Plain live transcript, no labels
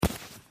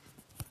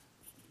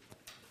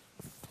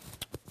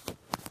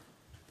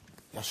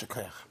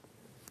Yashikoyach.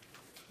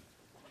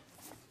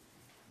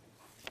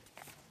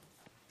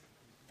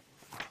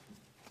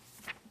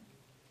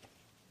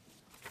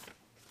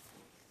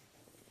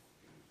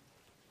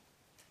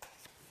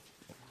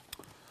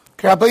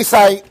 Okay, Rabbi,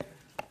 I'm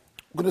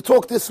going to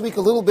talk this week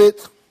a little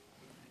bit.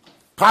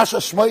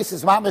 Parshas Shemos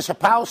is mamish a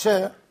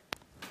parsha.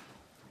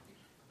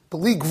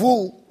 B'li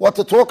gvul, what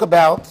to talk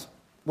about,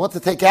 what to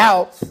take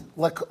out,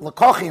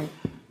 lekochim.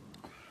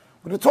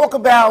 We're going to talk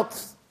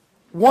about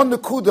one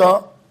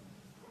nekuda,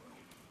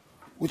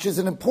 which is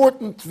an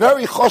important,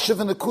 very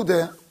choshev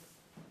nekuda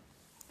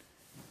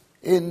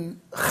in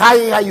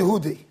Chaye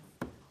HaYehudi.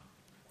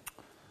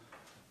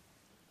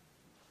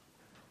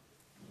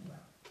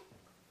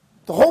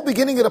 The whole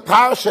beginning of the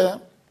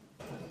parasha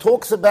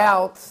talks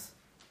about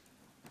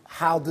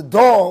how the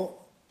door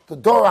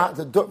of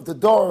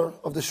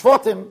the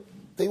Shvatim,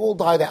 they all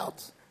died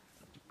out.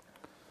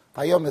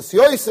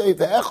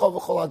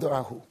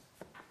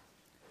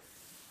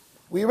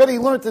 We already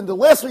learned in the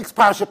last week's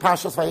parasha,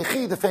 Parshas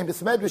Vayechi, the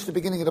famous medrash, the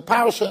beginning of the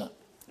parasha,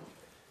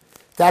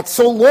 that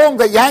so long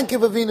that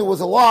Yaakov Avinu was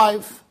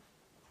alive,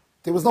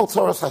 there was no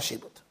Tzoros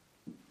HaShibud.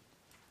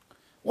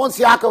 Once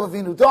Yaakov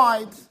Avinu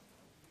died,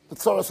 the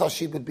Tzoros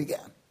HaShibud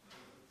began.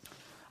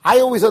 I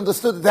always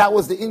understood that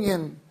was the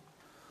inyan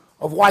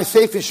of why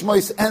Sefer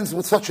Shemos ends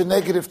with such a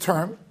negative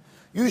term.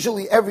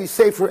 Usually every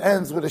Sefer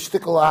ends with a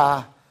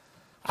shtickle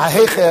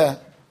heche,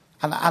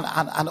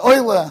 an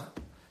oile.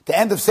 The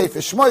end of Sefer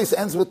Shemos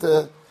ends with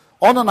the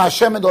Onan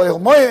Hashem and Oil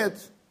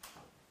Moed.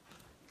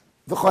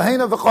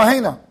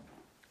 V'chohena.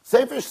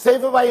 Sefer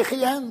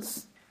Vayechi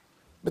ends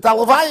with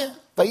Alavaya.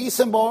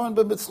 Vayisem Boren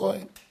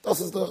b'Mitzrayim. Das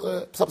ist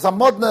the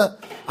Amodne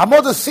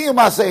Siyum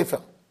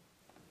HaSefer.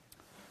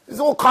 There's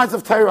all kinds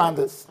of Torah on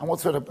this. I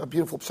once heard a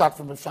beautiful pshat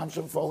from Rav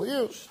Shamshon for all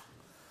years.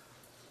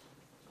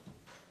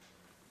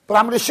 But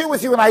I'm going to share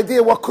with you an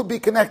idea what could be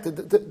connected.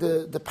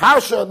 The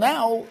parasha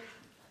now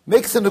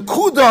makes a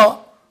nekuda,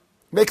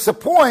 makes a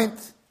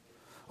point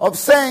of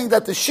saying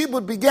that the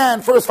shibud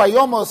began first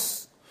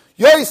Vayomos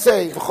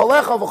Yosei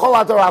v'cholecha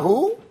v'chol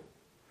adorahu,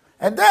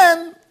 and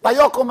then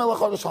Vayokom melech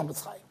Chodesh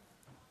HaMitzrayim.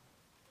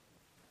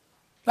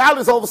 Now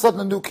there's all of a sudden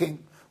a new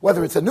king.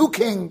 Whether it's a new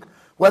king,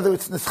 whether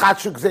it's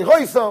Nischatshuk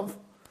Zeiroisov,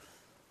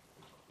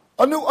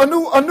 a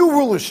new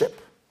rulership.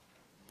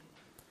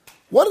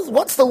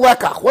 What's the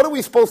lekach? What are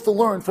we supposed to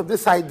learn from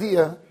this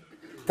idea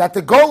that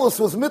the Golus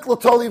was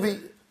mitla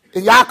tolivi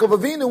in Yaakov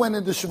Avinu and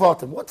in the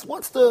Shvatim?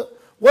 What's the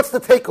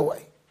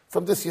takeaway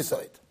from this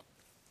yesod?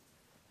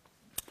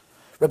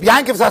 Rabbi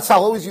Yankov Zatzal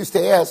always used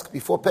to ask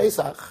before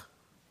Pesach.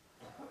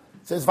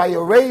 It says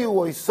Vayoreyu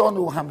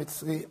oisonu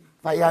hamitzriyim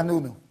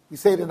vayanunu. We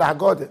say it in the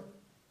Haggadah.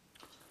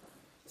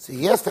 So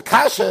he asked the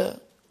kasha.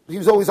 He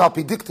was always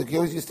alpidiktik. He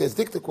always used to ask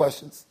diktik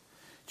questions.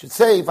 Should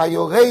say,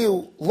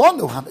 Vayoreyu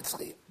lonu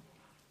hamitzriyim.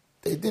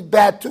 They did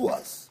bad to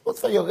us.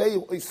 What's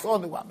Vayoreyu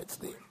oisonu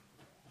hamitzriyim?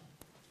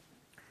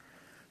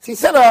 So he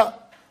said a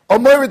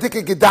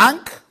moiridik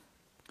gedank,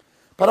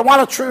 but I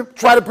want to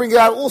try to bring it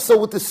out also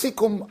with the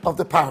sikum of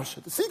the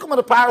parasha. The sikum of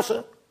the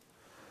parasha,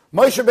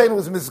 Moshe Rabbeinu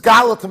was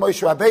mizgala to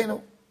Moshe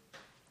Rabbeinu.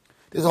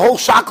 There's a whole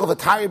shackle of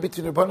attire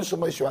between the Rebbeinu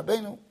and Moshe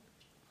Rabbeinu.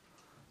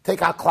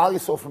 Take out Klal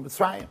Yisrael from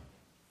Mitzrayim.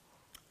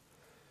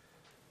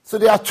 So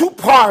there are two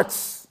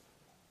parts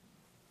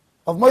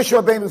of Moshe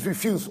Rabbeinu's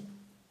refusal.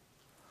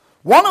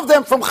 One of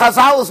them from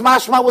Chazal is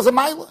mashma was a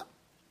maila.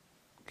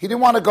 He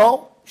didn't want to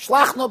go.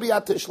 Shlach no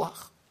biyat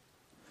tishlach.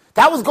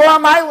 That was go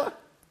on maila.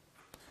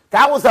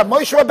 That was that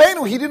Moshe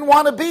Rabbeinu. He didn't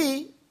want to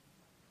be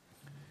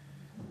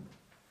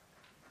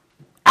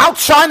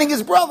outshining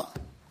his brother.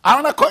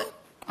 Aaron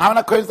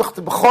HaKohen is the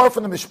bechor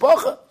from the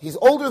mishpacha. He's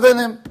older than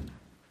him.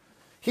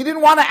 He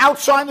didn't want to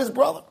outshine his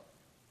brother.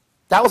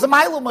 That was a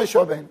maila of Moshe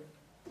Rabbeinu.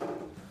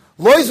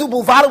 Loizu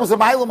Bulvada was a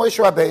maila of Moshe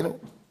Rabbeinu.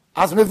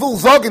 As Mevul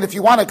Zogan, if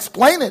you want to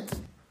explain it,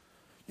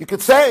 you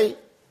could say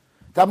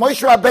that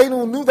Moshe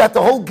Rabbeinu knew that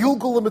the whole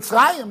Gilgul of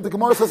Mitzrayim, the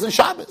Gemara says in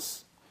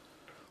Shabbos,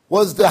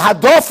 was the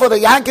Hadofa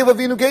that Yaakov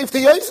Avinu gave to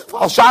Yosef,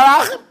 Al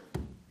Shar Achim.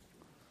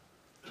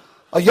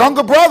 A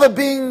younger brother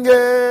being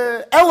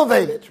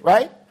elevated,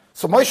 right?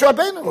 So Moshe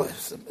Rabbeinu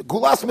was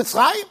Gulas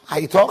Mitzrayim. How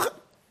you talking?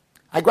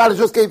 I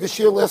just gave a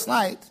shiur last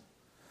night,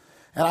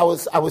 and I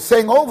was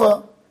saying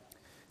over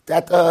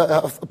that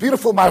a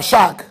beautiful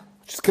marshak,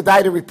 which is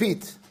kedai to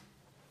repeat.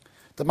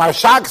 The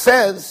marshak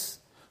says,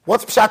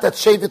 what's pshat that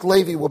Shevet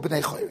Levi were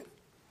b'nei Chorin?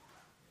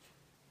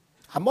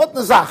 Hamot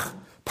Nazach.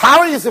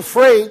 Pari is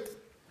afraid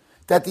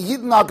that the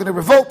Yidden are going to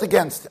revolt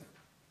against him.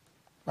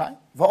 Right?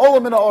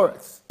 Va'olam in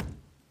ha'oretz.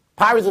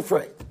 Pari is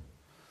afraid.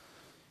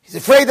 He's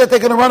afraid that they're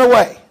going to run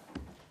away.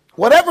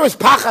 Whatever his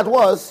pachad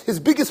was, his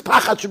biggest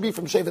pachad should be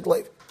from Shevet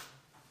Levi.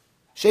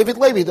 Shevet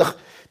Levi,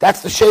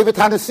 that's the Shevet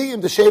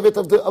Hanasim, the Shevet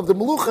of the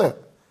Melucha.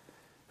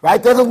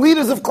 Right? They're the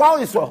leaders of Klal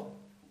Yisrael.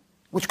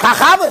 Which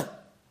kachave.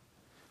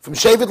 From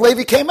Shevet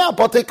Levi came out,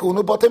 Bate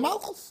Kunu, Bate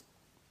Malchus.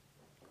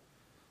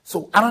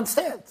 So I don't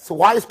understand. So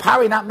why is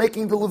Pari not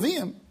making the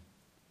Levium?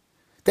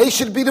 They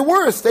should be the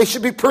worst. They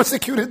should be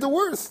persecuted the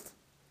worst.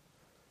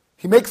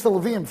 He makes the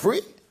Levium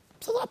free?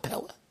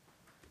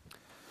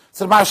 So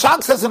So the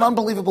Marshak says an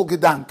unbelievable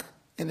gedank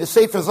in the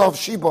Sefer Zov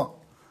Shiba,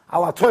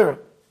 ala Torah.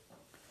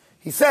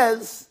 He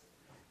says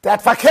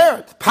that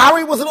Fakert,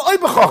 Pari was an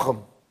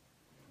Oibechochem.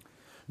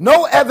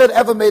 No Eved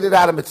ever made it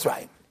out of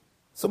Mitzrayim.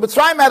 So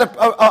Mitzrayim had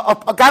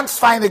a ganz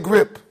fine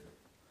grip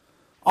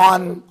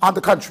on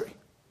the country.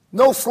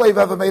 No slave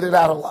ever made it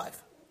out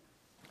alive.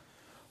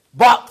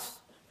 But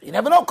you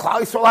never know, Klal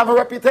Yisrael have a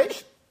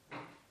reputation.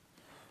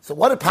 So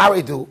what did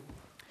Pari do?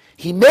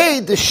 He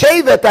made the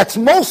shevet that's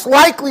most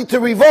likely to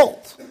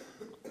revolt.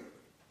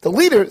 The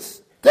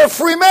leaders, they're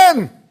free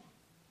men.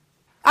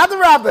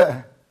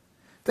 Adarabah.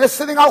 They're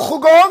sitting al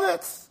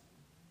chugoretz.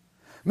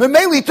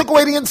 Memeli took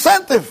away the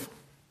incentive.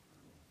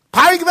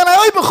 Pari given a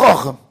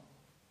Of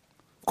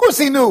course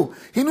he knew.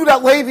 He knew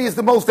that Levi is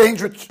the most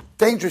dangerous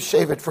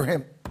shevet for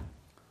him.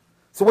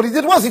 So what he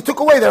did was he took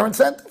away their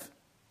incentive.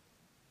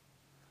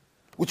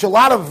 Which a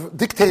lot of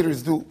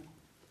dictators do.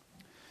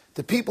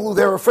 The people who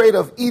they're afraid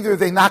of, either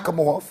they knock them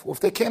off, or if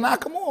they can't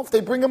knock them off,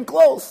 they bring them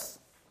close.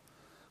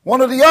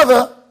 One or the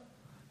other,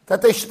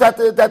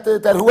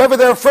 that whoever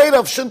they're afraid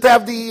of shouldn't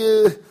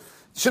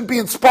be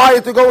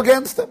inspired to go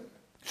against them,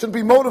 shouldn't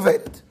be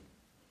motivated.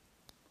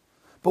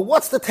 But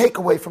what's the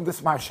takeaway from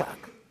this Marshak?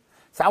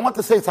 So I want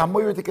to say it's a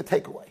moiridik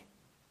takeaway.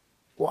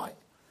 Why?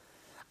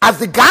 As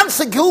the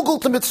ganze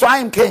Gilgul to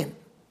Mitzrayim came,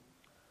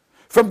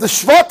 from the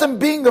Shvatim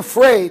being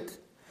afraid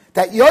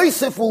that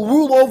Yosef will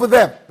rule over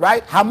them,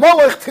 right?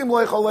 Hamolech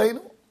timlech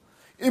aleinu,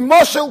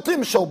 imoshel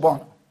timshel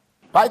bonu.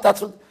 Right?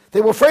 That's what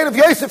they were afraid of,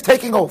 Yosef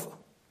taking over.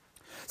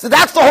 So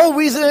that's the whole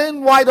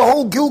reason why the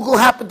whole Gilgul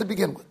happened to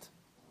begin with.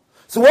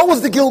 So what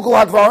was the Gilgul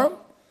Advarim?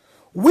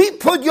 We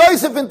put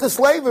Yosef into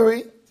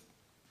slavery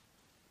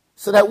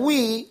so that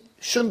we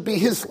shouldn't be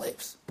his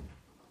slaves.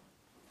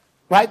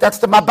 Right? That's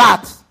the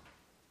Mabat.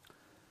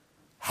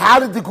 How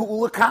did the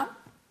Geula come?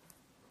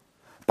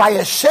 By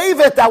a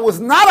shevet that was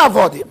not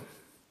Avodim,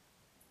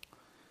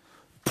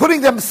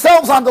 putting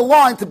themselves on the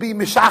line to be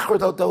Mishachar,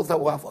 those that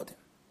were Avodim.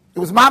 It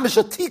was Mamish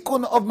a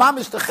tikkun of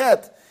Mamish the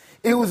Chet.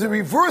 It was a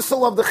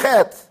reversal of the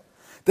Chet.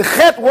 The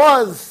Chet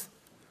was,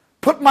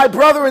 put my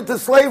brother into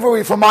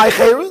slavery for my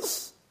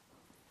Cheres.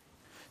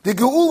 The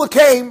Geula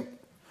came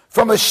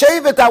from a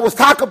shevet that was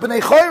Taka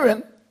b'nei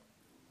Chorin,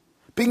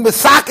 being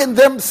Mesakin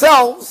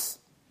themselves,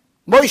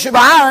 Moshe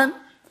Aaron,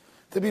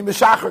 to be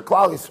Meshachar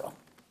Klal Yisrael.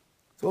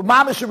 So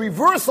Mamish a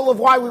reversal of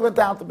why we went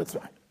down to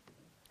Mitzrayim.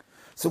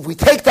 So if we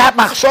take that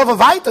machshava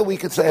weiter, we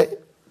could say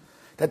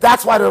that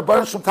that's why the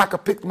Rebbeinu Shalom Taka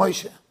picked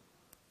Moshe.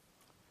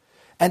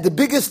 And the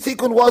biggest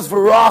tikkun was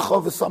V'rach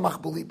of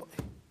V'samach B'liboy.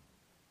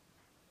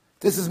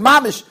 This is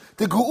Mamish.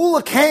 The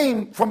Geula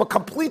came from a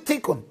complete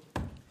tikkun.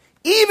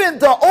 Even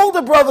the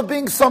older brother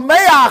being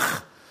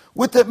Sameach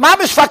with the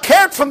Mamish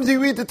Fakert from the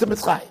Yerida to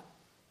Mitzrayim.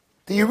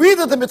 The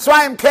Yerida to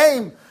Mitzrayim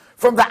came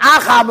from the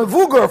Acha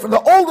Mevuger, from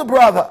the older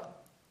brother.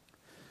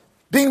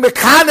 Being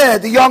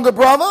Mekane, the younger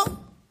brother,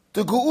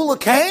 the Geula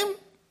came.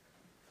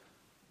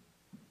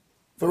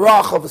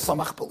 V'rach of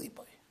V'samach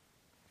B'liboy.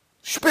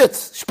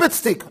 Spitz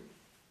tikkun.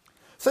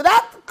 So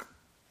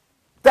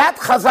that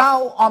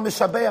Chazal on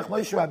Mishabeach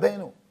Moshe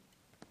Rabbeinu,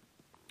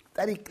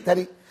 that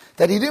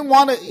he didn't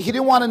want to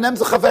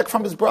nemzach avek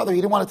from his brother. He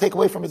didn't want to take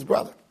away from his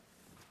brother.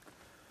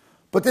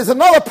 But there's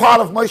another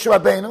part of Moshe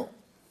Rabbeinu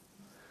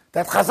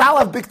that Chazal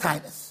have big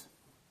tightness.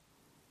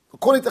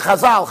 According to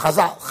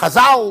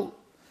Chazal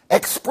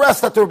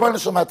expressed that the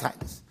Rebbeinu Shalom had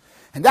tightness,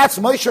 and that's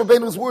Moshe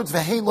Rabbeinu's words.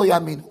 V'hein lo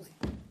yaminu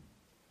li.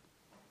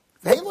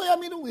 V'hein lo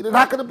yaminu li. They're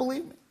not going to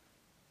believe me.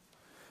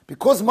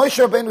 Because Moshe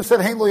Rabbeinu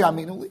said, Hein lo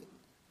yaminu li.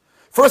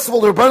 First of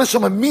all, the Rebbeinu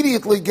Shalom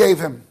immediately gave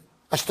him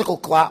a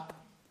shtickle clap.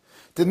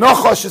 The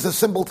Nochosh is a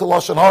symbol to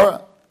Lashon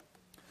Hara.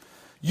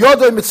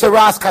 Yodei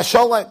mitzaras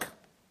kasholek.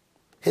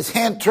 His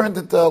hand turned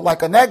into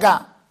like a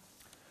nega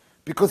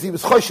because he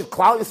was Choshev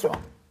Klal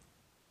Yisrael.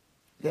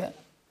 Yeah.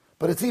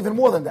 But it's even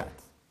more than that.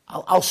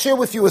 I'll share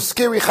with you a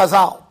scary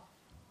Chazal.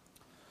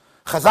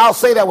 Chazal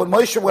say that when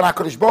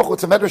HaKadosh Baruch Hu,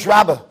 it's a Medrash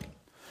Rabbah,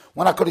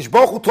 when HaKadosh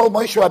Baruch Hu told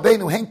Moshe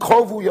Rabbeinu, Hein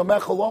korvu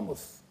yomecha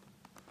lomus.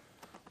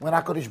 When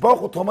HaKadosh Baruch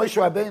Hu told Moshe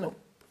Rabbeinu,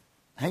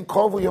 Hein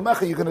korvu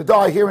yomecha, you're going to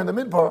die here in the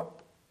Midbar.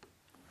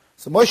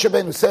 So Moshe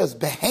Rabbeinu says,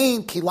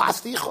 Behein ki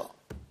lasticha.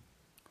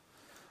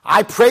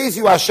 I praise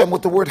you, Hashem,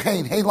 with the word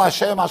Hein. Hein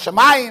Lashem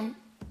Hashemayim.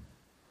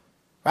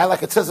 Right,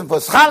 like it says in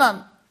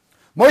Voschanan.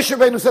 Moshe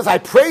Rabbeinu says, I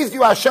praise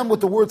you, Hashem,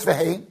 with the words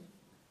Vehein.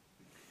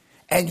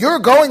 And you're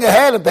going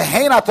ahead and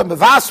Behein atam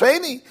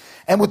mevasreini,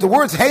 and with the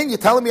words Hein, you're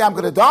telling me I'm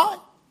going to die?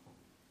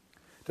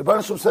 The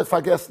Baruch Shem said,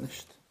 Vergesst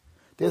nicht.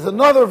 There's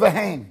another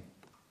Vehein.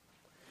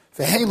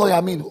 Vehein lo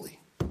yaminu li.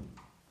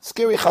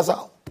 Scary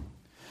Chazal.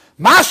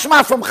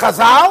 Mashma from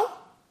Chazal,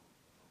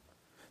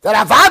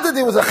 that Avada,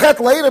 there was a chet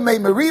later, made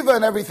Meriva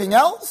and everything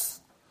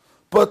else,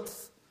 but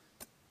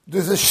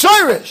there's a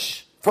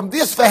shirish from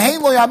this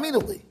Vehein lo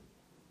yaminu li.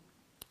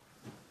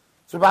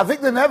 So Rabbi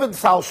Avigdor Nevin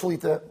Sal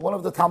Shlita, one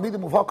of the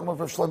Talmidim Muvhakim of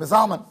Rav Shlomo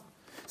Zalman,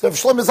 so Rav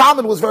Shlomo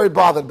Zalman was very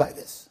bothered by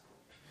this.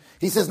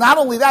 He says, not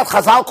only that,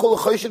 Chazal kol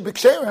choshed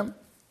b'ksherim,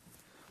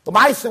 the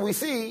Ma'aser we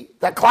see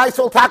that Klal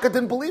Yisrael Taka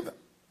didn't believe him.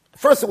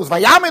 First it was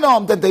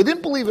Vayaminam, then they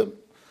didn't believe him.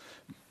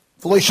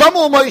 Wasn't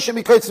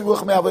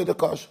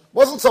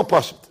so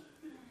pashut.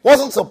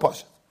 Wasn't so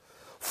pashut.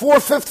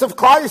 4/5 of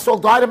Klal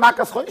Yisrael died in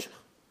Makas Choshech.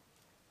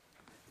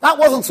 That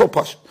wasn't so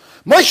pashut.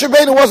 Moshe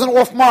Rabbeinu wasn't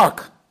off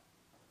mark.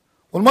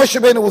 When Moshe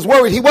Rabbeinu was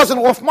worried, he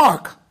wasn't off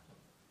mark.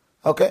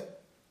 Okay?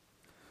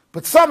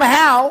 But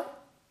somehow,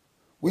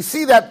 we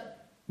see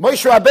that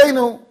Moshe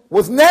Rabbeinu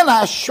was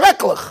nena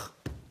shreklach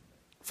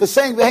for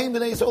saying V'hein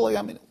b'nei Yisrael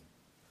yaminu.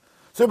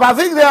 So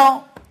Rabbi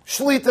Avigdor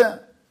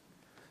Shlita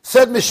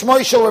said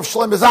Mishmoisha of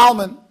Shlomo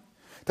Zalman,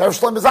 that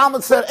Shlomo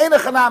Zalman said, Eina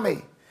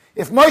chanami,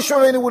 if Moshe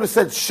Rabbeinu would have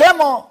said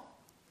Shema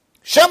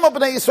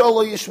b'nei Yisrael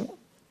lo yishmu,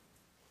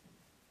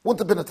 wouldn't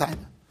have been a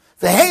time.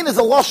 V'hein is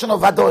a lotion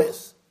of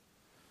Hadoyas.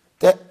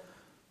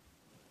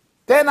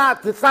 They're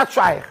not, it's not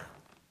shaykh.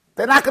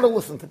 They're not going to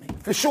listen to me,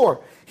 for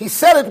sure. He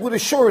said it with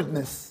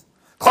assuredness.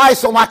 Klal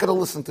Yisrael not going to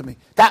listen to me.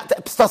 That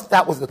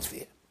was the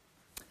tzviyah.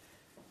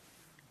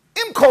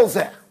 Im kol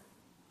zeh.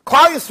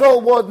 Klal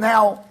Yisrael was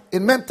now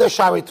in Memta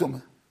Shari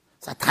Tumah.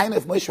 It's a time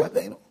of Moshe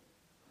Rabbeinu.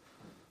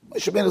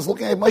 Moshe Rabbeinu is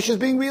looking at Moshe is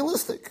being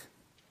realistic.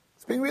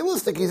 He's being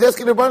realistic. He's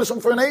asking the Rebbeinu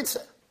Shalom for an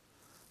eitzah.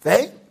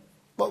 Hey,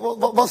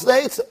 what's the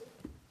eitzah?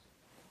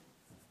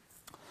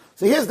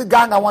 So here's the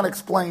gang I want to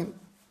explain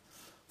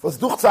for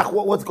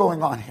what's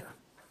going on here.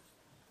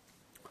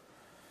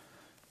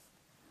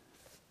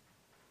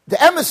 The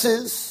emes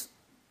is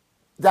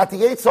that the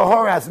Yetzer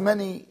Hara has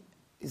many,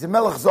 he's a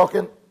Melech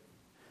Zoken,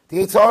 the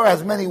Yetzer Hara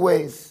has many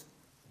ways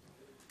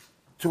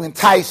to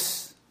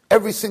entice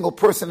every single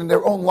person in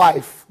their own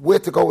life where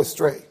to go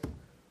astray.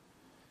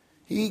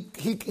 He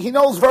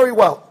knows very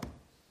well.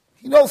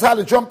 He knows how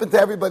to jump into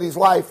everybody's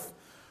life,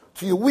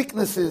 to your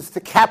weaknesses, to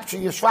capture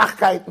your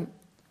Schwachkeiten.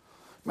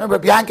 Remember,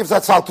 Rabbi Yankiv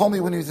Zatzal told me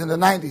when he was in the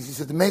 90s, he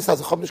said, the Mesa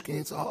has a Chomnish Ki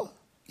Yetzer Hara.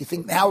 You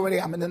think now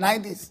already I'm in the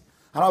 90s?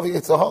 I don't have a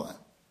Yetzer Hara.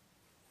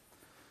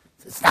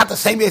 It's not the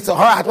same Yetzer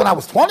Hara I had when I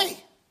was 20.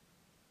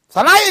 It's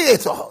not a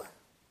Yetzer Hara.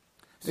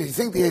 So you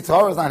think the Yetzer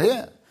Hara is not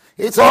here?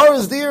 Yetzer Hara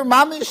is there,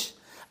 mamish,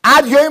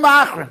 ad yom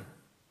ha'achron.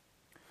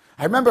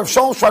 I remember if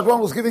Shalom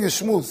Shradron was giving a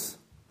shmuz,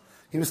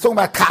 he was talking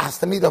about Kas,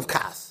 the meat of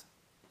Kas.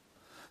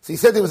 So he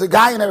said there was a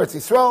guy in Eretz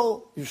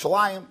Yisrael,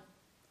 Yerushalayim,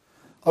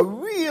 a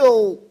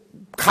real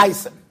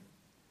kaisim.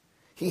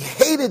 He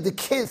hated the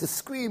kids to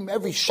scream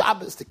every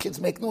Shabbos. The kids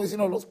make noise,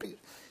 those people.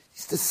 He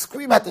used to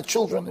scream at the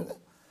children.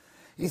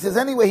 He says,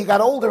 anyway, he got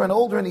older and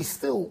older, and he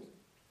still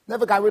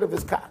never got rid of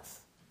his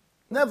Kas.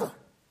 Never.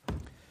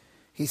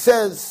 He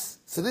says,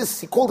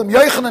 he called him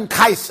Yochanan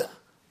Kaiser,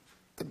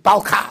 the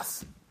Bal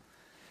Kas.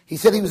 He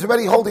said he was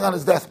already holding on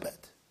his deathbed.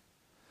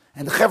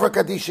 And the Chevra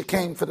Kadisha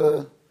came for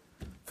the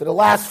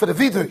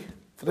vidui.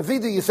 For the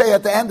vidui you say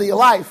at the end of your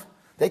life.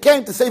 They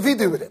came to say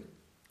vidui with him.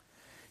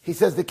 He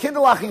says, the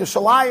Kinderlach in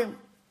Yerushalayim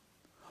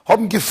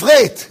haben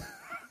gefreut.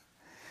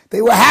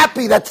 They were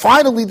happy that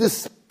finally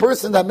this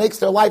person that makes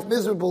their life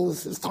miserable,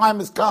 his time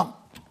has come.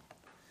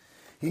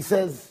 He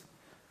says,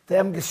 they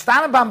haben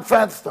gestanden beim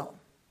Fenster.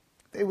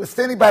 They were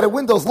standing by the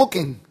windows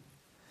looking.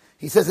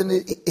 He says, and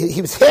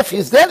he was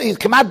he's dead, he's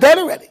come out dead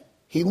already.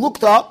 He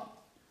looked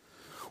up,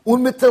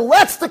 und mit der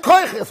letzte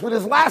Keuches, with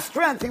his last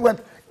strength, he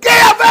went, Geh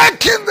weg,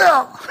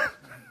 Kinder!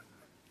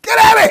 Get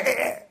out of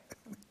here!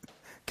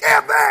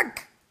 Get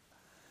back!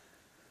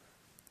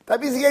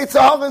 That means the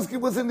Yetzer Hara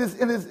was in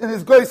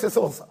his graces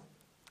also.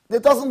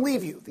 It doesn't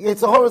leave you. The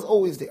Yetzer Hara is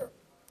always there.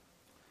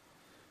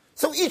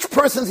 So each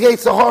person's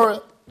Yetzer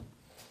Hara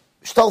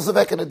stells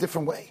weg in a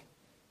different way.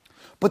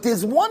 But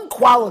there's one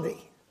quality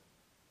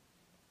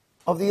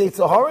of the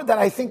Yetzer Hara that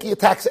I think he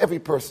attacks every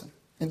person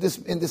in this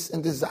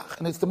Zach,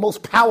 and it's the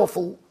most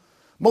powerful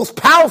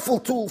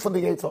tool from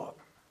the Yetzer Hara.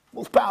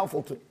 Most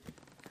powerful tool.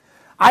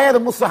 I had a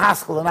Musa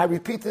Haskell, and I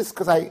repeat this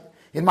because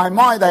in my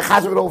mind I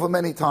chazer it over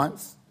many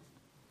times.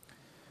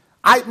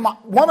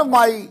 One of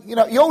my,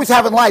 you always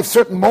have in life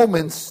certain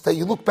moments that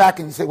you look back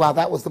and you say, wow,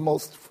 that was the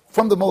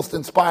most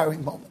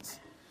inspiring moments.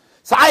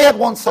 So I had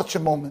one such a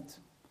moment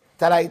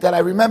that I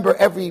remember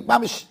every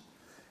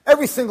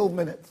single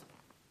minute.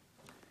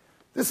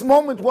 This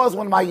moment was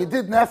when my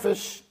Yedid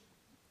Nefesh,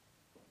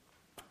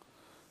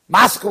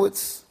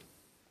 Moskowitz,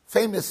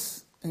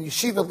 famous, in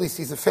Yeshiva at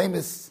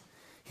least,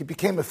 he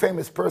became a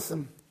famous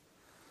person.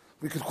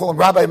 We could call him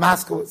Rabbi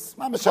Moskowitz.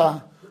 Mamish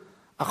a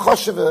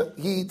Choshev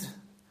Yid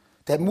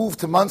that moved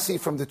to Monsey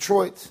from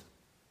Detroit.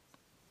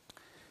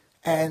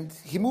 And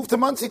he moved to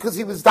Monsey because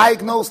he was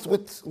diagnosed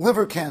with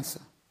liver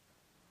cancer,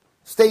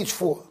 stage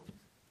 4.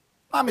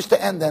 Mamish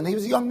to end then. He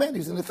was a young man, he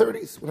was in the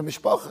 30s, with a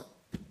mishpacha.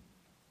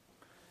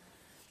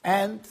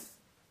 And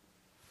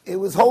it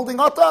was holding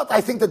up. I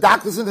think the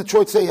doctors in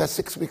Detroit say he has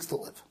 6 weeks to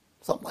live.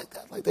 Something like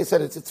that. Like they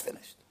said, it's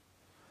finished.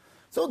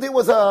 So there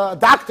was a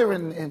doctor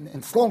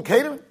in Sloan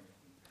Kettering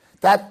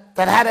that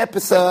had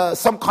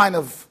some kind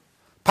of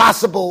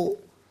possible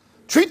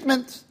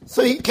treatment.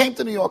 So he came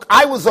to New York.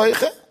 I was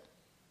Zoiche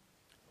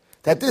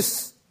that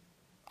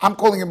I'm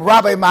calling him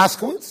Rabbi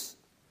Moskowitz,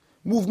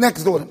 moved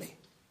next door to me.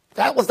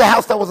 That was the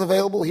house that was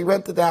available. He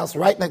rented the house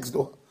right next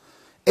door.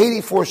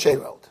 84 Shea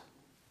Road.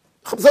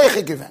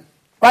 Zoiche given.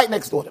 Right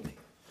next door to me.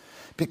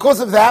 Because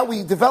of that,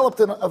 we developed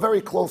a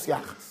very close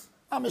yachas.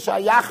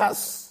 Amisha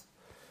yachas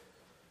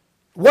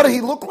What did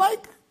he look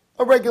like?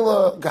 A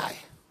regular guy,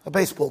 a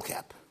baseball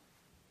cap.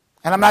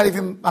 And I'm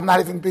not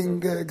even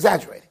being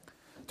exaggerating.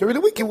 During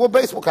the week, he wore a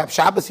baseball cap.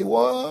 Shabbos, he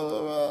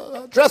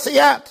wore a dressy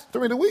hat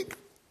during the week.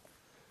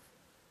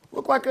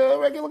 Looked like a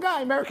regular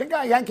guy, American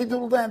guy, Yankee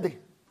Doodle Dandy.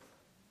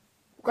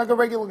 Looked like a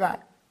regular guy.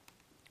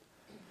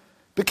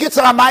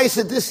 B'kitzur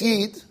HaMa'aseh, this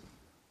Yid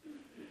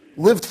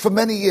lived for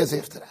many years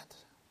after that.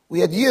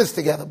 We had years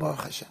together, Baruch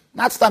Hashem.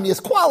 Not stam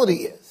years, quality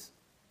years.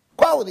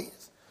 Quality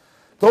years.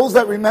 Those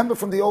that remember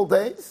from the old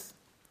days,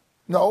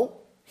 no,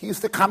 he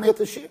used to come here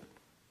to Shiur.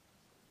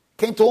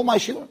 Came to all my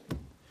Shiur.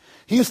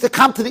 He used to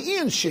come to the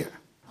Ian Shiur.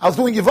 I was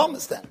doing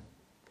Yevomis then.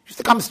 He used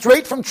to come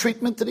straight from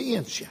treatment to the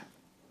Ian Shiur.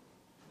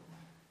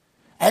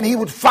 And he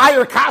would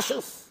fire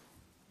kashas.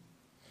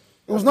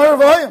 It was nerve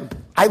him.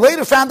 I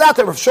later found out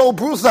that Rav Shaul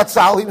Bruce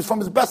Zatzal, he was from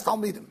his best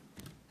Talmidim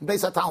in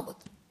Beis HaTalmud.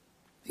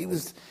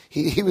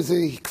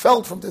 He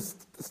fell from this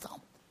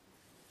Talmud.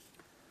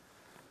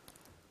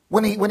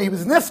 When he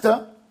was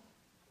nifta,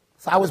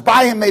 so I was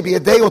by him maybe a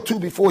day or two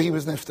before he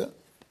was nifta.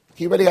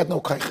 He already had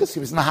no kaiches. He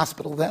was in the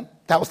hospital then.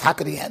 That was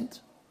taka the end.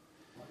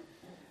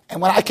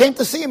 And when I came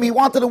to see him, he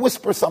wanted to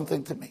whisper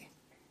something to me.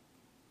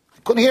 I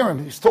couldn't hear him.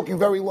 He was talking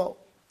very low.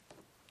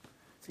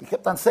 So he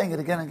kept on saying it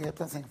again and he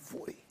kept on saying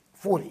 40.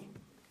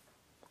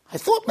 I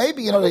thought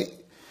maybe,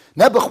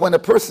 Nebuch, when a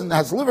person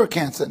has liver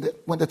cancer,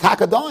 when the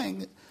taka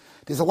dying,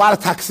 there's a lot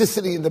of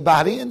toxicity in the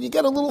body and you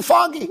get a little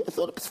foggy. I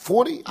thought it was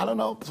 40. I don't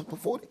know,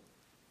 40.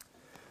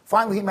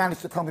 Finally, he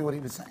managed to tell me what he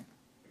was saying.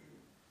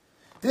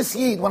 This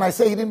Yid, when I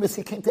say he didn't miss,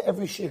 he came to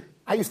every Shiur.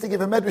 I used to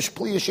give a Medrash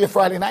Pliyah Shiur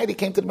Friday night. He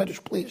came to the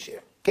Medrash Pliyah Shiur.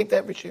 Came to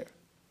every Shiur.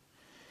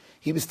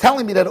 He was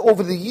telling me that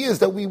over the years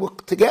that we were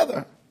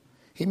together,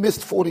 he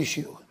missed 40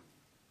 Shiurim.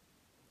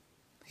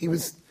 He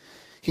was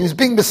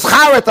being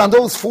mischaret on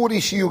those 40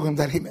 Shiurim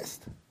that he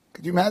missed.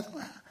 Could you imagine?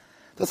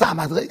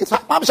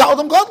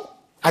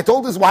 I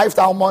told his wife,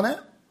 the Almoneh,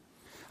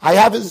 I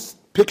have his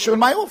picture in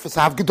my office.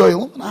 I have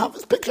Gedolim, and I have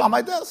his picture on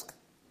my desk.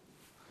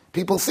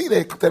 People see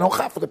they don't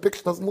have for the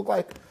picture doesn't look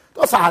like.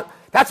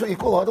 That's what you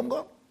call Adam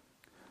Gadol.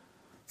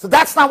 So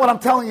that's not what I'm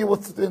telling you.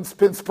 What the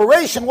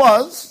inspiration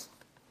was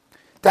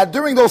that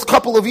during those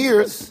couple of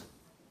years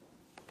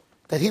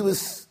that he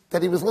was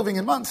living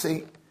in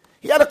Monsey,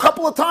 he had a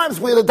couple of times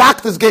where the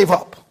doctors gave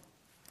up.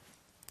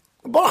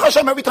 Baruch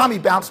Hashem, every time he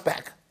bounced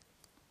back.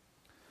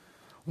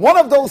 One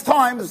of those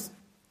times,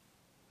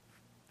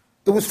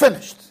 it was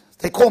finished.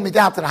 They called me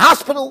down to the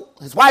hospital.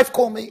 His wife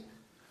called me.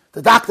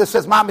 The doctor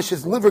says, Mamish,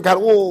 his liver got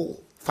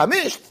all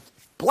famished,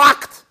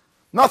 blocked.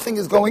 Nothing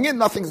is going in,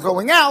 nothing's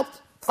going out.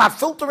 It's not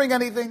filtering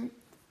anything.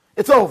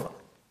 It's over.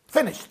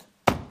 Finished.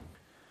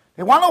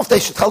 They want to know if they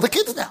should tell the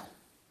kids now.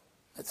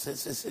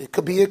 It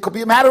could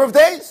be a matter of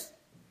days.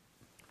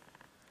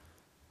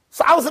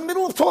 So I was in the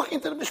middle of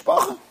talking to the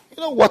mishpacha.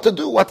 What to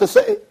do, what to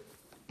say.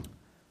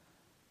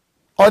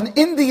 An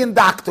Indian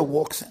doctor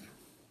walks in.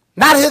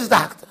 Not his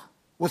doctor.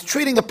 Was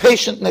treating a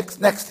patient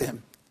next to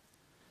him.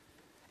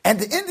 And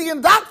the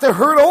Indian doctor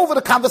heard over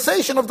the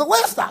conversation of the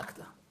last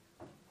doctor.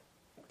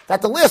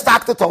 That the last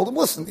doctor told him,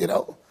 listen,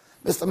 Mr.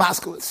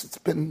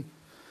 Moskowitz,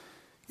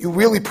 you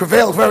really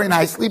prevailed very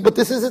nicely, but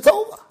it's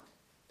over.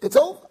 It's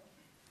over.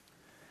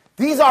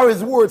 These are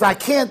his words. I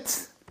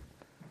can't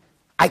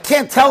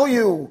tell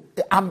you,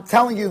 I'm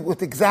telling you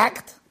with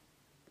exact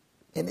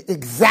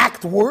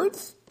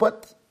words,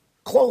 but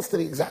close to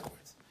the exact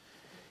words.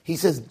 He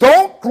says,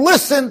 don't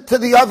listen to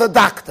the other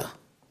doctor.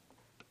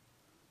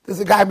 This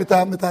is a guy with a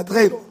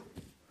dreidel.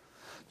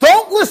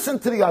 Don't listen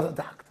to the other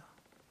doctor.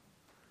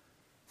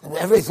 And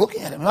everybody's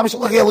looking at him. I'm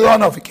looking at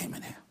Leonov if he came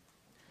in here.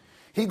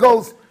 He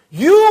goes,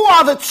 you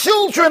are the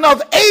children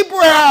of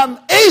Abraham,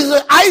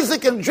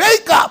 Isaac, and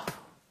Jacob.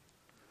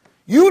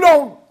 You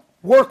don't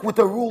work with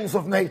the rules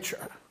of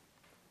nature.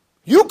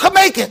 You can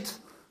make it.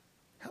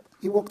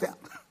 He walked out.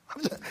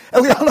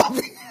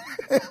 Elionovi.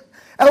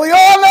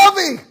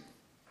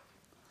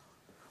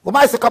 Well,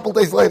 a couple of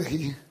days later,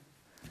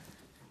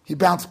 he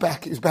bounced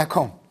back. He was back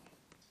home,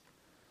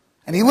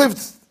 and he lived.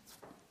 He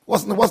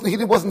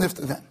wasn't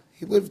after then.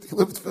 He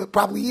lived for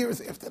probably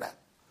years after that,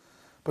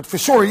 but for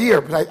sure a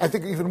year. But I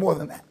think even more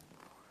than that.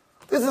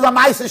 This is a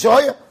Ma'aseh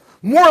Shoya,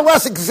 more or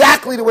less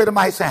exactly the way the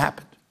Ma'aseh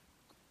happened.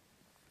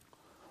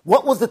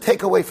 What was the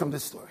takeaway from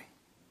this story?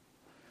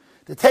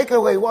 The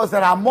takeaway was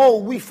that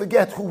Amol, we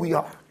forget who we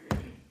are.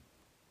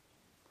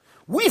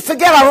 We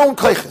forget our own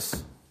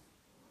koiches.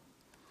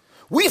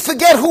 We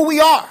forget who we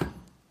are.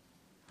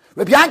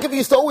 Rabbi Yankov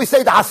used to always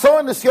say, the Asor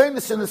and the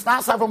Sionis and the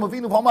Snas Avram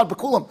Avinu V'Omar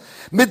B'Kulam.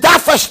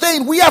 Midaf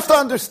Hashtein, we have to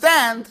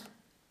understand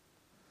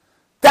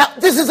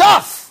that this is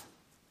us.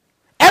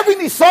 Every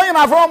Nisoyan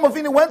Avram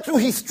Avinu went through,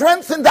 he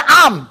strengthened the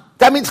Am.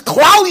 That means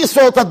Klal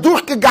Yisrael hat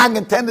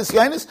durchgegangen, 10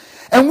 Sionis,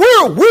 and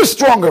we're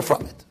stronger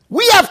from it.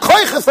 We have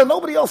koiches that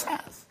nobody else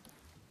has.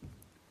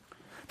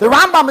 The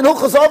Rambam in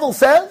Hilchos Ovel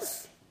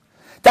says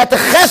that the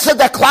chesed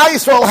that Klal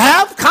Yisrael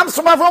have comes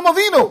from Avram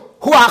Avinu.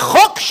 Hu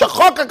achok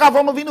shechokak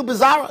Avram Avinu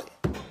b'zarei.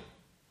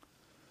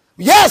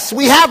 Yes,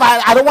 we have,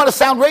 I don't want to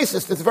sound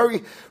racist, it's a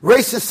very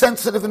racist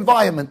sensitive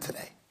environment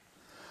today.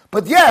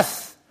 But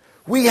yes,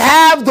 We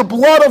have the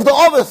blood of the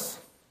Ovis.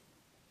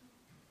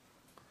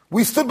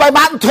 We stood by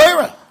Matan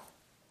Torah.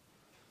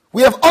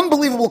 We have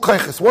unbelievable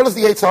koiches. What does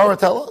the Yetzer Hara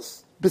tell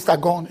us? Bist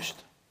agonisht.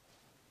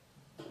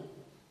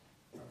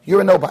 You're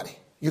a nobody.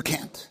 You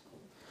can't.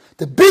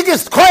 The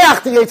biggest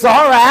koyach the Yetzer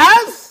Hara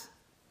has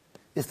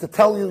is to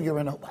tell you you're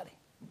a nobody.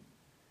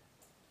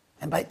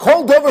 And by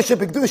kol dover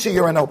shebekdusha,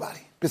 you're a nobody.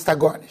 Bist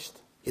agonisht.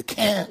 You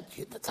can't.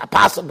 It's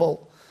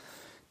impossible.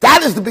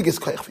 That is the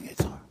biggest koyach for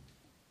Yetzer Hara.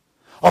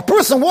 A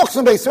person walks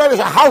in Beis Medrash,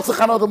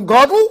 a Adam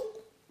Gadol,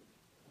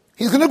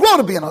 he's going to grow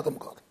to be an Adam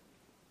Gadol.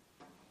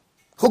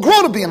 He'll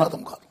grow to be an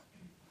Adam Gadol.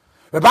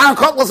 Rabbi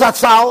Kotler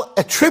Zatzal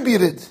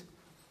attributed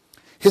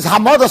his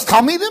Hamadas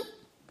Talmidim,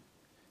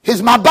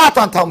 his Mabat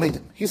on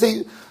Talmidim. He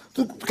said,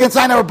 "You can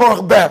sign a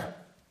Baruch Ber.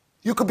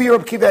 You could be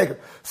Reb Kiva Eger."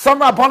 Some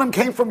Rabbanim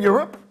came from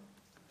Europe,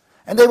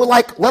 and they were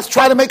like, "Let's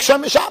try to make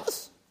Shem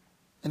Shabbos."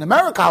 In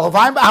America,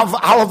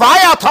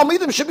 Halavaya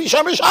Talmidim should be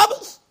Shem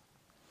Shabbos.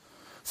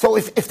 So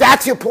if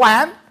that's your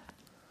plan,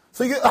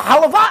 so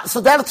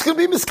that's going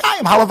to be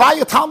Miskayim.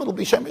 Halavaya Talmud will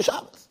be Shem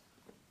Shabbos.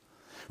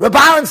 Reb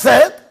Aaron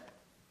said,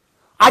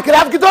 I could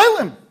have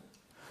Gedolim.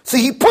 So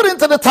he put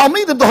into the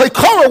Talmidim, the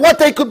Hoikora, what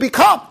they could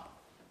become.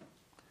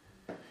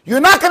 You're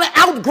not going to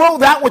outgrow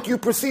that what you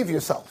perceive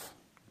yourself.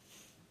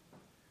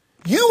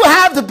 You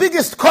have the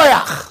biggest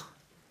koyach.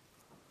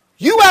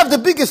 You have the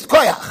biggest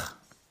koyach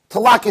to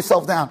lock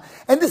yourself down.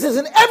 And this is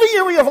in every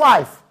area of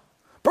life.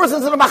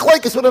 Person's in a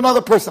machlokes with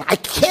another person. I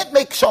can't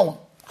make shalom.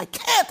 I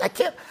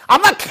can't.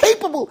 I'm not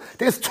capable.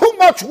 There's too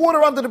much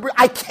water under the bridge.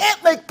 I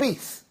can't make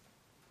peace.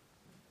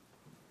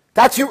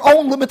 That's your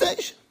own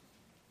limitation.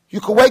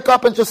 You can wake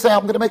up and just say,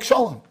 I'm going to make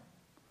shalom.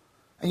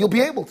 And you'll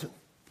be able to.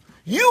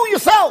 You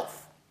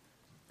yourself.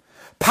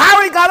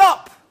 Pari got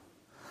up.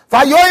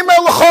 Vayomer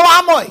l'chol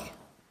amoy.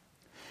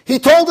 He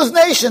told his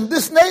nation,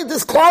 this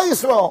Klal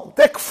Yisrael,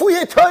 they're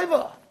kfuyei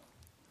tova.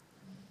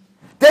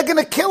 They're going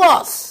to kill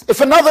us. If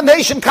another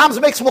nation comes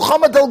and makes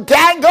Muhammad, they'll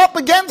gang up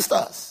against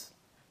us.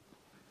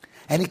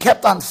 And he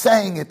kept on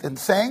saying it and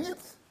saying it.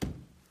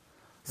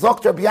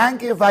 Zokt Rabbi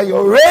Yankiv,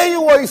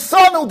 Vayoreyu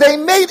oisanu, they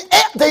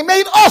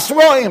made us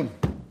roim.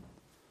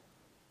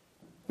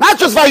 Not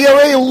just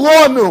Vayoreyu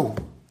lonu.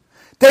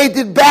 They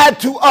did bad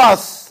to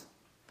us.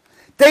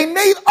 They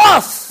made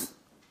us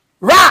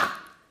ra.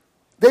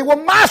 They were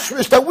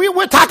mashrish, that we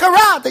were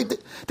takara.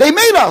 They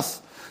made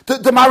us.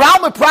 The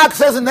Maral Prague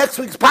says in next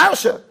week's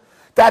parsha,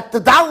 that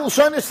the Dalil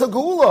Shonish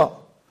Sagula,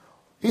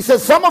 he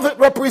says some of it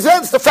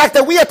represents the fact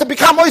that we had to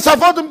become Ois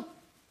Avodim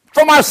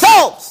from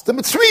ourselves. The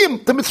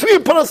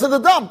Mitzrayim put us in the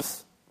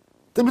dumps.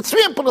 The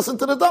Mitzrayim put us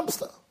into the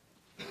dumpster.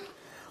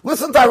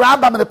 Listen to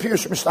Rambam in the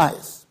Pirush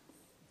Mishnayos.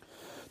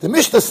 The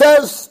Mishnah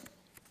says,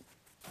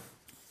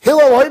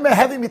 Hillel Oimer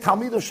heavy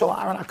mitalmido shel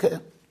Aaron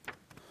HaKohen.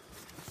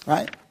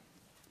 Right?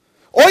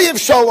 Oyev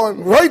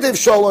Shalom, Roidev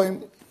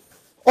Shalom,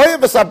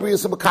 Oyev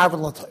Esabriyas B'karven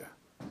L'Torah.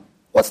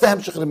 What's the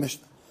hemshich of the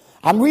Mishnah?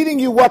 I'm reading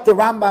you what the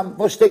Rambam,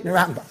 what steht in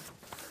Rambam.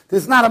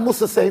 This is not a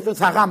Musa Sefer,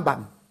 it's a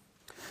Rambam.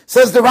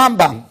 Says the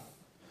Rambam,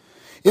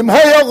 Im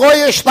hoya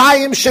roya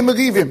shnayim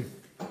shemerivim.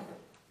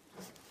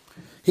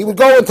 He would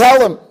go and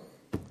tell him,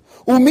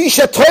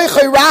 Umisha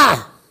toichei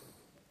ra,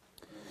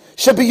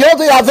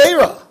 shebiyodei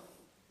avera.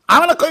 I'm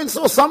going to go and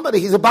saw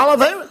somebody, he's a Baal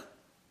avera.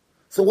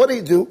 So what do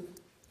you do?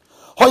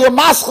 Hoya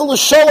maschel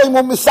l'sholem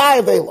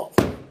u'misai velov.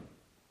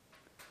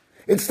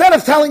 Instead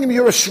of telling him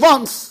you're a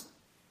shvunz,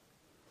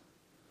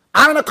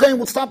 Aaron HaKohen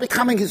would start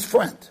becoming his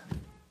friend.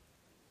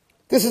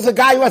 This is a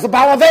guy who has a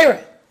Baal Avera.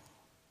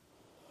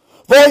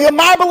 Aaron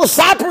HaKohen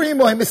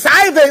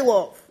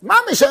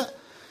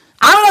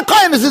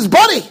is his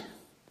buddy.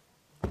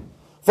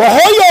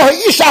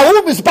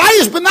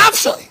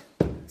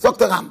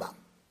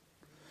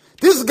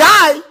 This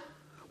guy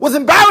was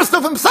embarrassed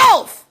of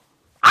himself.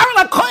 Aaron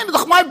HaKohen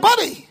is my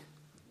buddy.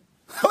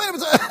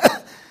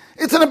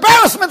 It's an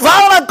embarrassment for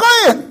Aaron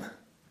HaKohen.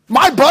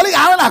 My buddy,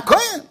 Aaron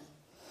HaKohen.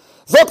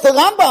 Sagt der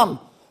Rambam,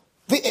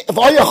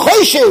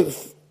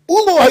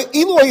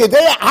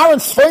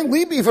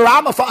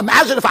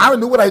 imagine if Aaron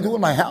knew what I do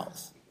in my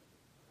house.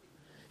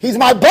 He's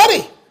my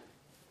buddy.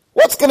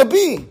 What's going to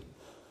be?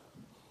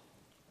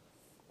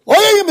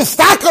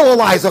 Sagt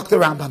der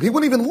Rambam. He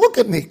wouldn't even look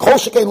at me. Kol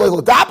shekei lo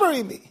yadaber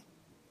me.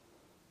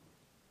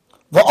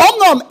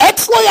 V'omnom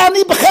etzlo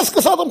ani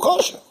b'cheskes adam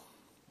kosher.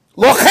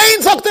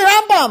 Lochein sagt der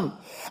Rambam.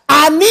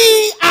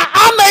 Ani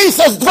a'ameis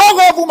es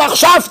dvorov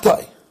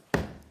u'machshavtoi.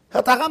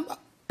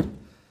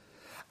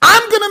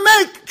 I'm going to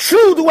make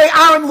true the way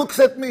Aaron looks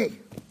at me.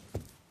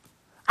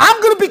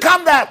 I'm going to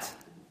become that.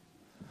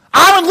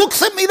 Aaron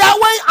looks at me that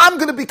way, I'm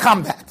going to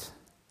become that.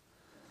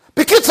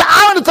 Because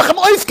Aaron took him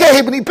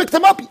oifkeib and he picked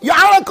him up. You're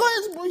Aaron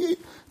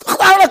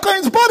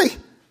HaKohen's buddy.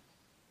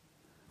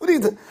 What do you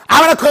do?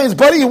 Aaron HaKohen's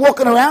buddy, you're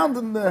walking around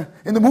in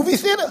the movie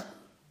theater.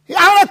 You're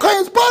Aaron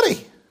HaKohen's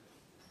buddy.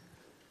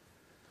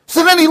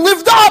 So then he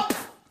lived up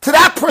to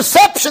that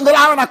perception that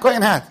Aaron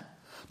HaKohen had.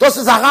 Das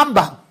is a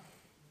Rambam.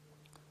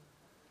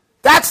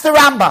 That's the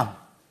Rambam.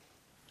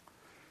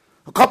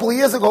 A couple of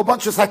years ago, a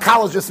bunch of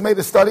psychologists made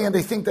a study, and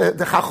they think the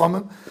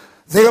Chachamim,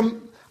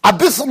 a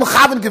bissel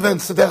mechaven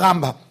gewinnt zu der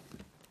Rambam.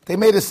 They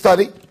made a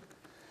study.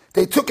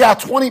 They took out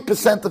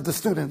 20% of the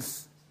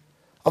students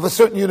of a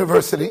certain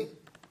university,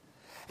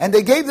 and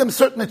they gave them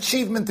certain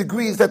achievement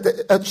degrees,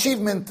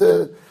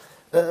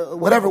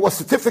 whatever it was,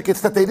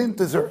 certificates that they didn't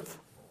deserve,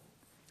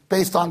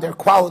 based on their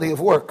quality of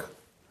work.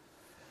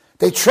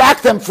 They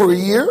tracked them for a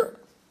year,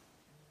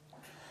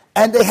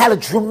 and they had a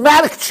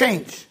dramatic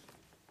change.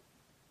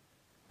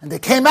 And they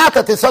came out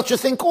that there's such a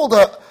thing called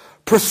a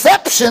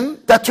perception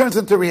that turns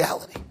into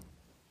reality.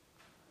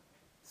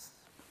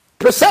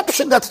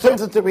 Perception that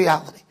turns into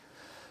reality.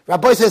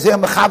 Rabbi says here,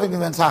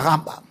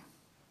 Rambam.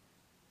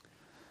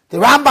 The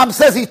Rambam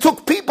says he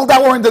took people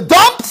that were in the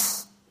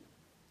dumps,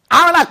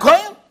 Aaron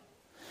HaKohen,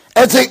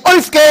 and say,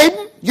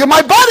 Oifgeben, you're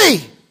my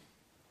buddy.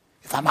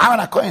 If I'm Aaron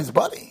HaKohen's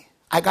buddy,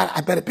 I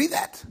better be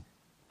that.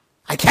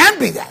 I can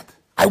be that.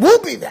 I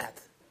will be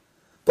that.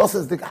 Das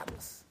is the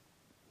godless.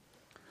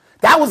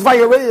 That was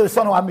Vayarei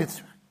Yisonu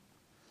HaMitzrayim.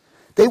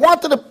 They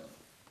wanted to,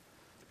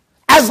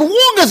 as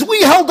long as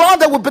we held on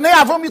that with Bnei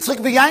Avram, Yitzchak,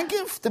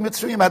 V'Yankiv, the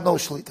Mitzrayim had no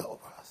shlita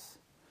over us.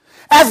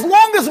 As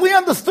long as we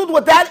understood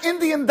what that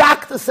Indian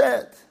doctor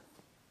said,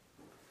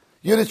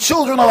 you're the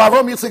children of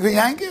Avram, Yitzchak,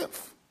 V'Yankiv,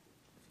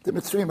 the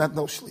Mitzrayim had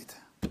no shlita.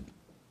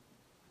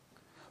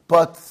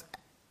 But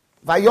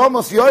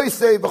Vayomos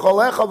Yosei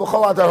v'cholecha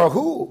v'chol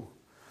adarahu,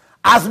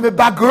 as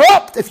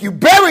mebagrot, if you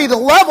bury the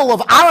level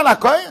of Aaron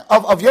HaKohen,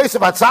 of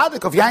Yosef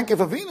HaTzadik, of Yankiv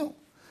Avinu,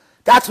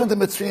 that's when the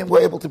Mitzrayim were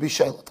able to be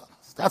sheilat on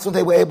us. That's when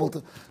they were able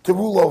to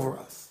rule over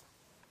us.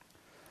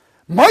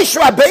 Moshe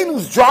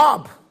Rabbeinu's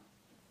job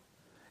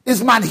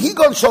is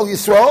manhigon shel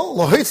Yisrael,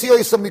 lohitzi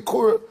Yosef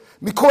mikur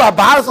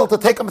habarzel, to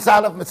take them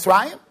out of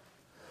Mitzrayim.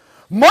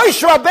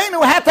 Moshe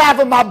Rabbeinu had to have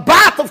a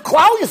mabat of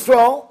Klal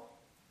Yisrael.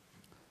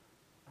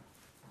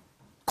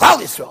 Klal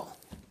Yisrael.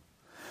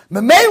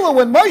 Memela,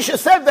 when Moshe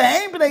said,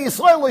 "V'hein b'nei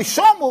Yisrael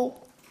lo'ishomu,"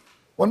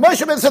 when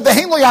Moshe Rabbeinu said,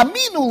 "V'hein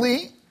lo'yaminu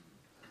li,"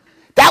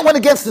 that went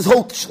against his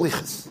whole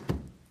shlichus,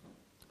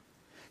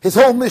 his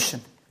whole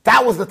mission.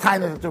 That was the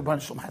time that the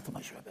Rebbeinu Shalom had to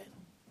Moshe Rabbeinu.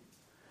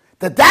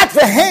 That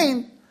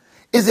v'hein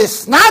is a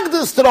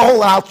snagdus to the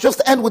whole. And I'll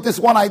just end with this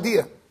one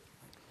idea.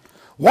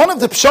 One of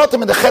the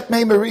pshatim in the Chet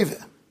Mei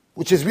Meriva,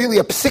 which is really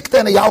a psikta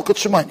and a yalkut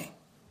shemoni,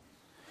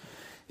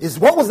 is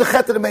what was the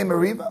Chet of the Mei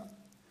Meriva?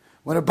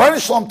 When the Rebbeinu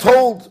Shalom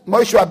told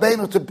Moshe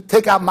Rabbeinu to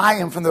take out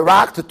Mayim from the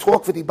rock to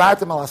talk for the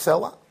Dibartim al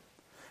Hasela,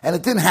 and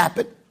it didn't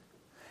happen,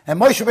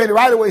 and Moshe Rabbeinu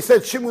right away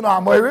said, Shimon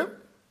HaAmorim,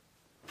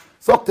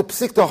 Zok the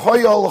Psikta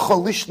Hoyo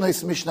L'chol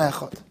Lishnois Mishnah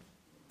Echad.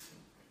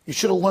 You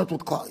should have learned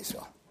with Klal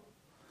Yisrael.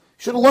 You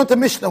should have learned the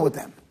Mishnah with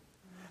them.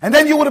 And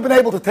then you would have been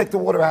able to take the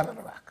water out of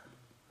the rock.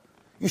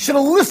 You should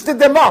have lifted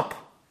them up,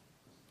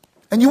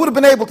 and you would have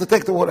been able to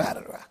take the water out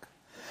of the rock.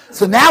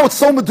 So now it's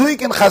so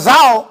meduik in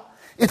Chazal,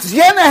 it's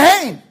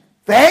Yenehein.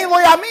 The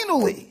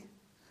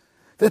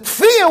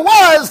tefillah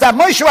was that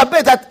Moshe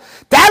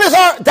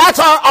Rabbeinu, that's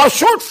our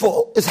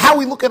shortfall, is how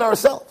we look at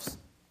ourselves.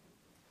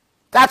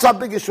 That's our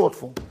biggest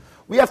shortfall.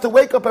 We have to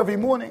wake up every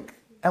morning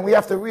and we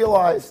have to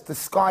realize the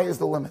sky is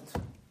the limit.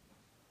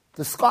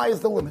 The sky is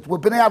the limit. We're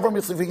Bnei Avram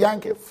Yitzchak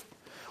V'Yankiv.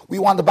 We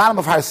were on the bottom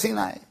of Har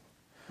Sinai.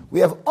 We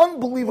have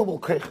unbelievable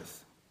keiches.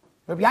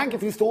 Rabbi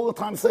Yankiv used to all the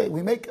time say,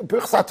 we make a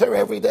Birchas HaTorah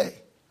every day.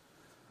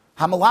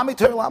 Hamalami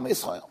Torah L'Am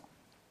Yisrael.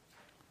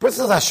 This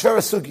is Ashvera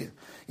Sugya.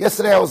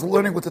 Yesterday I was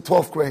learning with the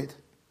 12th grade.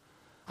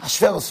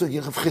 Ashvera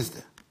Sugya of Chizde.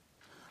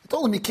 I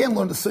told him you can't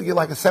learn the Sugya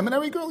like a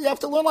seminary girl. You have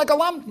to learn like a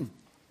lamdan.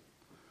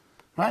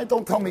 Right?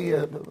 Don't tell me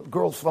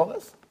girls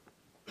fellas.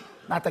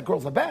 Not that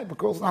girls are bad, but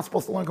girls are not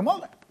supposed to learn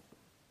Gemara.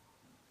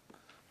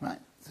 Right?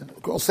 So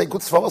girls say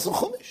good fellas and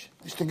Chumash.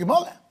 Just the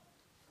Gemara.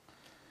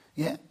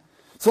 Yeah?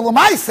 So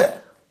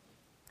Lamaisa,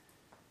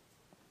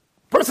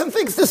 person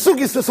thinks this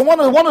Sugya, so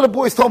one of the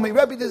boys told me,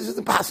 Rabbi, this is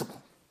impossible.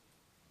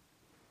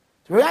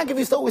 So Rabbi Yankiv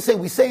used to always say,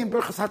 we say in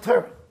Birchas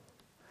HaTorah,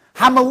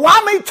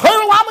 Hamalami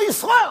Torah Lama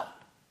Yisrael.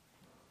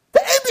 The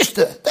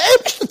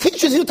Eibishter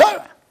teaches you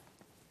Torah.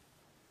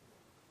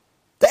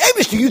 The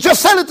Eibishter, you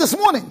just said it this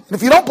morning. And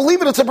if you don't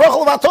believe it, it's a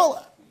bracha of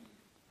Torah.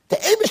 The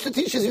Eibishter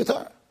teaches you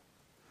Torah.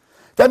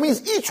 That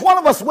means each one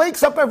of us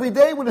wakes up every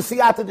day with a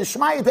siyata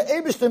d'shmaya. The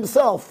Eibishter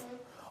himself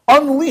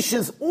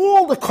unleashes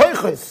all the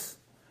koiches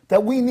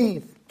that we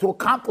need to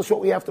accomplish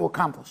what we have to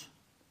accomplish.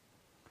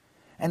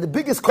 And the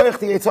biggest koich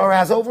the Yetzer Hara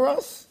has over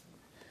us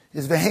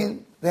is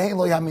v'hein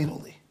lo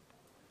yaminu li.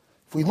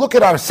 If we look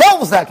at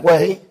ourselves that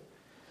way,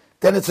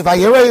 then it's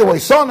vayirei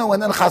oisonu,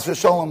 and then chas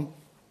v'sholom,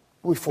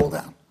 we fall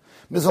down.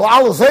 Mizal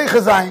alo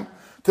zeicha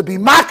to be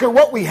makir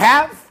what we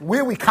have,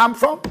 where we come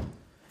from,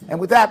 and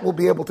with that we'll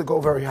be able to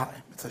go very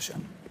high. It's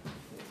Hashem.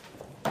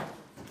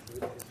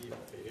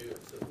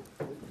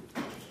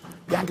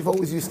 Yankiv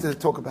always used to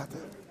talk about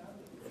that.